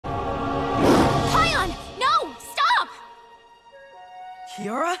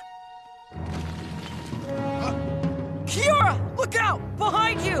Kiara? Kiara! Look out!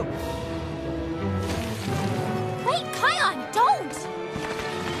 Behind you! Wait, Kion, don't!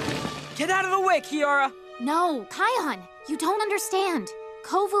 Get out of the way, Kiara! No, Kion, you don't understand.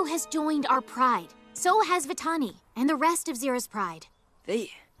 Kovu has joined our pride. So has Vitani, and the rest of Zira's pride. They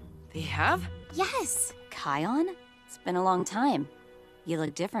have? Yes. Kion? It's been a long time. You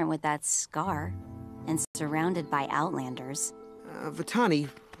look different with that scar, and surrounded by Outlanders. Vitani,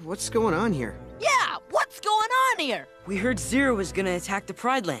 what's going on here? Yeah, what's going on here? We heard Zira was gonna attack the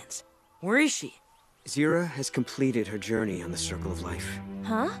Pridelands. Where is she? Zira has completed her journey on the Circle of Life.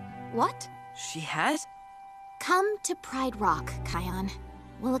 Huh? What? She has? Come to Pride Rock, Kion.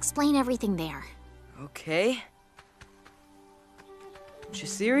 We'll explain everything there. Okay.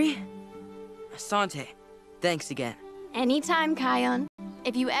 Chisiri? Asante. Thanks again. Anytime, Kion.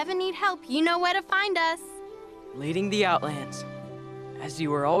 If you ever need help, you know where to find us. Leading the Outlands. As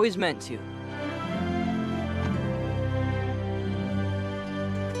you were always meant to.